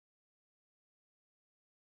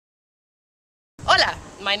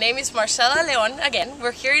My name is Marcela Leon. Again,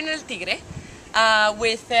 we're here in El Tigre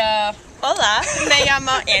with... Hola, me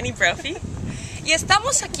llamo Brophy. Y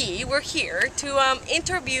estamos aquí, we're here to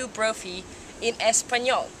interview Brophy in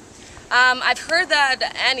Español. I've heard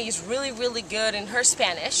that Annie's really good in her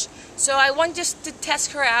Spanish, so I want just to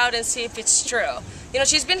test her out and see if it's true. You know,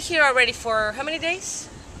 she's been here already for how many days?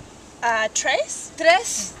 Tres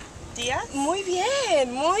días. Muy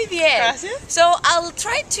bien, muy bien. Gracias. So I'll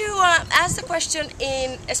try to ask the question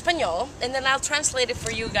in Español, and then I'll translate it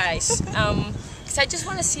for you guys. Because I just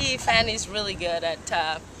want to see if Annie's really good at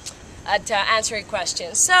answering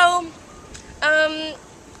questions. So,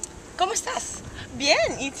 ¿cómo estás?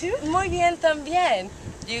 Bien, ¿y tú? Muy bien también.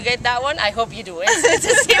 Do you get that one? I hope you do. It's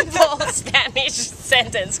a simple Spanish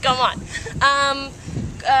sentence. Come on.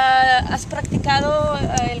 ¿Has practicado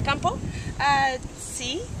el campo?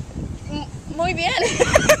 Sí. Muy bien.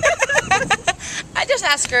 I just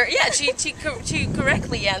asked her. Yeah, she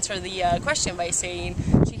correctly answered the question by saying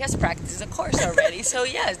she has practiced the course already. So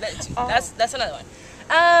yes, that's another one.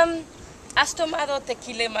 ¿Has tomado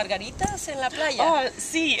tequila y margaritas en la playa? Oh,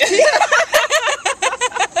 sí.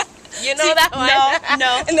 You know that one?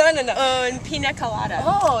 No. Piña colada.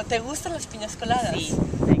 Oh, ¿te gustan las piñas coladas? Sí.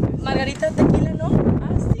 Margarita, tequila, no?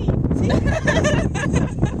 Sí.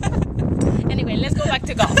 Anyway, let's go back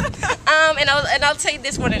to golf. And I'll say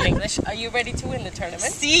this one in English. Are you ready to win the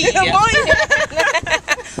tournament? Sí.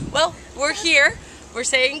 Well, we're here. We're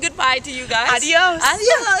saying goodbye to you guys. Adios.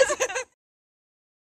 Adios.